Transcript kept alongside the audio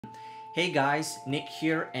Hey guys, Nick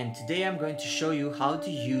here, and today I'm going to show you how to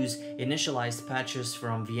use initialized patches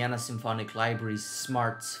from Vienna Symphonic Library's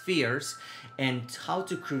Smart Spheres and how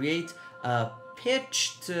to create a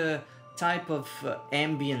pitched type of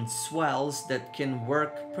ambient swells that can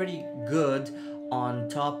work pretty good on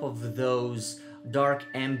top of those dark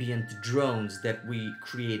ambient drones that we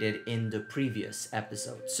created in the previous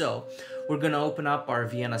episode. So we're going to open up our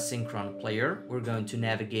Vienna Synchron Player. We're going to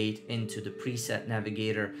navigate into the preset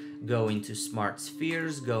navigator, go into Smart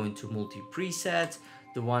Spheres, go into multi-preset,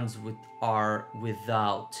 the ones are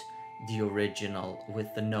without the original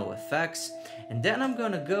with the no effects. And then I'm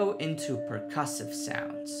going to go into percussive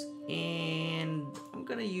sounds. And I'm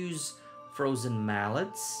going to use frozen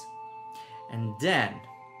mallets. And then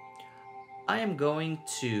I am going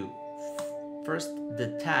to first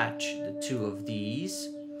detach the two of these,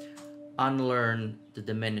 unlearn the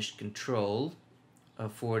diminished control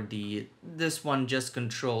for this one just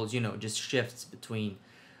controls, just shifts between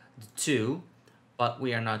the two, but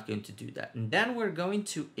we are not going to do that. And then we're going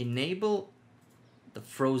to enable the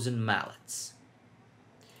frozen mallets.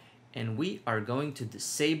 And we are going to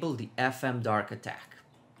disable the FM dark attack.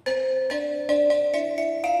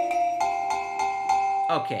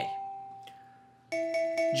 Okay.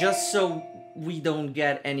 Just so we don't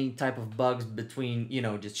get any type of bugs between,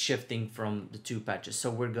 just shifting from the two patches. So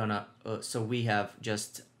we're gonna, so we have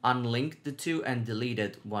just unlinked the two and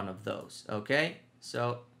deleted one of those, okay?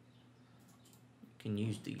 So you can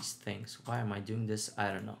use these things. Why am I doing this?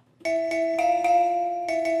 I don't know.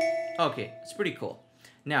 Okay, it's pretty cool.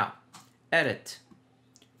 Now, edit.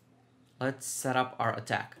 Let's set up our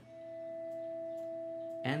attack.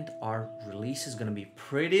 And our release is gonna be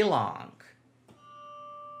pretty long.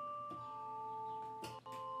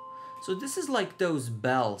 So this is like those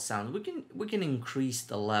bell sounds. We can increase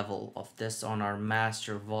the level of this on our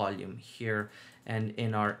master volume here, and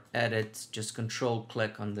in our edit, just control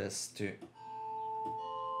click on this too.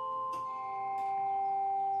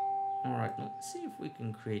 All right, let's see if we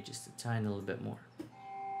can create just a tiny little bit more.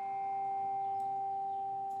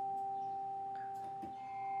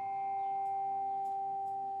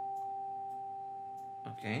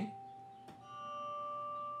 Okay.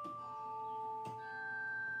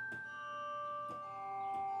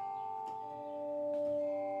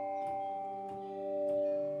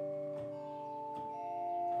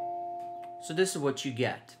 So this is what you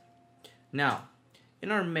get. Now, in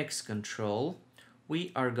our mix control,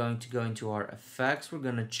 we are going to go into our effects. We're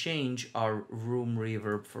going to change our room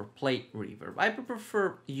reverb for plate reverb. I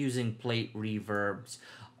prefer using plate reverbs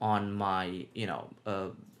on my,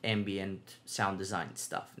 ambient sound design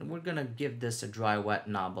stuff. And we're going to give this a dry wet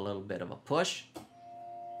knob a little bit of a push.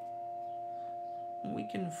 We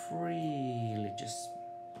can freely just...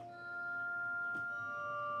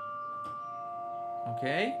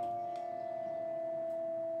 Okay.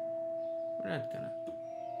 We're not gonna...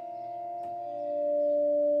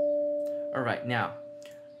 All right, now,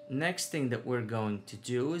 next thing that we're going to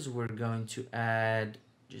do is we're going to add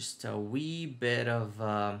just a wee bit of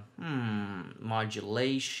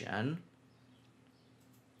modulation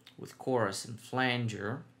with chorus and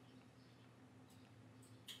flanger.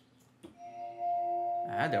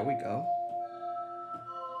 There we go.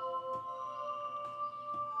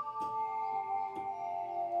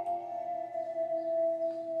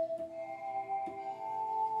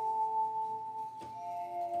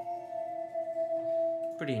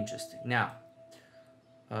 Pretty interesting. Now,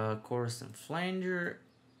 chorus and flanger,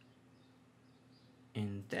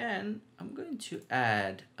 and then I'm going to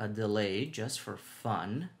add a delay just for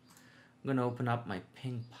fun. I'm going to open up my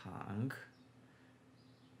ping pong,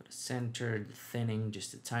 center, the thinning,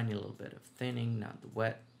 just a tiny little bit of thinning, now the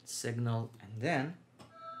wet signal, and then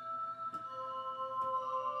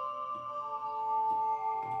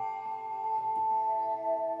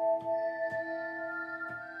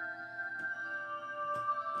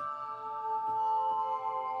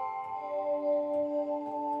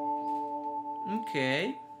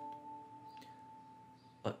okay.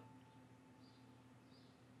 But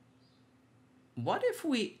what if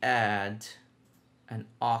we add an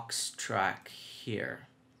aux track here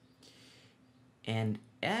and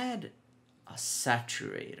add a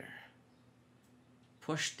saturator?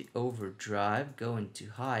 Push the overdrive, go into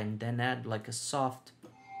high, and then add like a soft...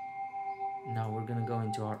 Now we're gonna go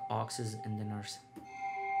into our auxes and then our...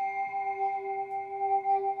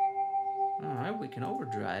 Alright, we can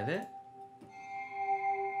overdrive it.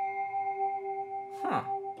 Huh.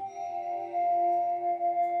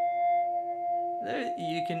 There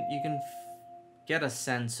you can get a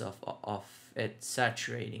sense of it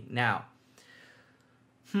saturating. Now,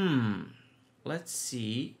 let's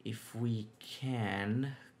see if we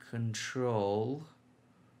can control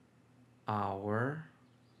our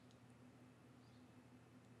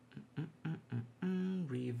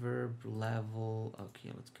reverb level.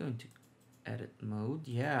 Okay, let's go into edit mode.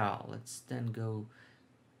 Yeah, let's then go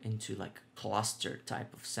into like cluster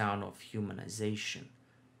type of sound of humanization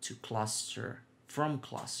to cluster from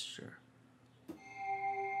cluster. Yeah,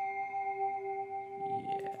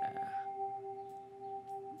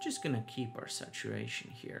 I'm just gonna keep our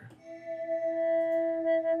saturation here.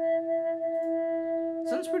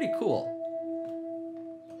 Sounds pretty cool.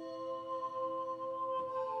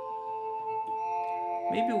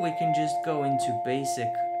 Maybe we can just go into basic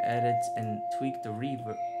edits and tweak the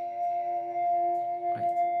reverb.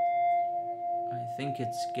 I think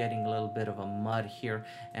it's getting a little bit of a mud here,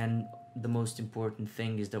 and the most important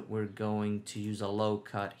thing is that we're going to use a low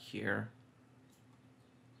cut here.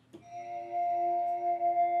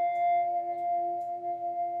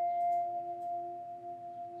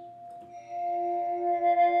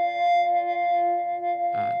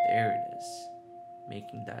 There it is,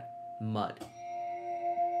 making that mud.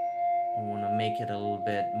 I want to make it a little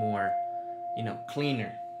bit more, you know,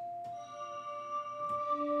 cleaner.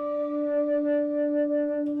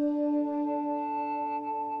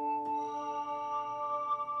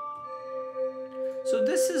 So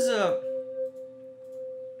this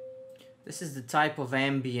is the type of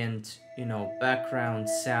ambient, you know, background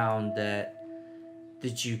sound that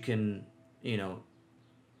you can, you know,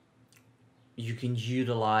 you can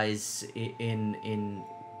utilize in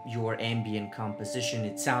your ambient composition.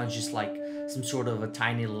 It sounds just like some sort of a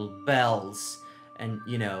tiny little bells, and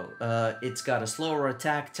you know, it's got a slower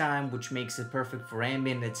attack time, which makes it perfect for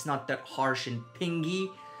ambient. It's not that harsh and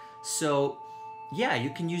pingy, so yeah,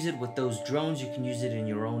 you can use it with those drones. You can use it in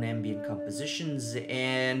your own ambient compositions,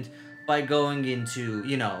 and by going into,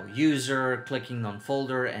 you know, user, clicking on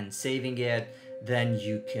folder and saving it, then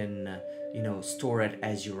you can you know, store it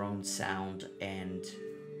as your own sound and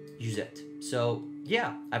use it. So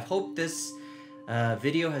yeah, I hope this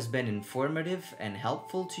video has been informative and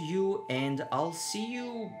helpful to you, and I'll see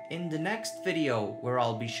you in the next video where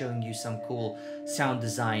I'll be showing you some cool sound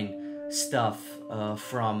design stuff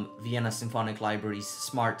from Vienna Symphonic Library's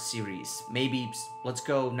Smart series. Maybe let's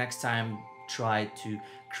go next time try to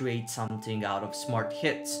create something out of smart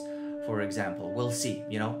hits, for example. We'll see,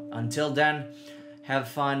 you know. Until then, have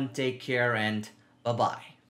fun, take care, and bye-bye.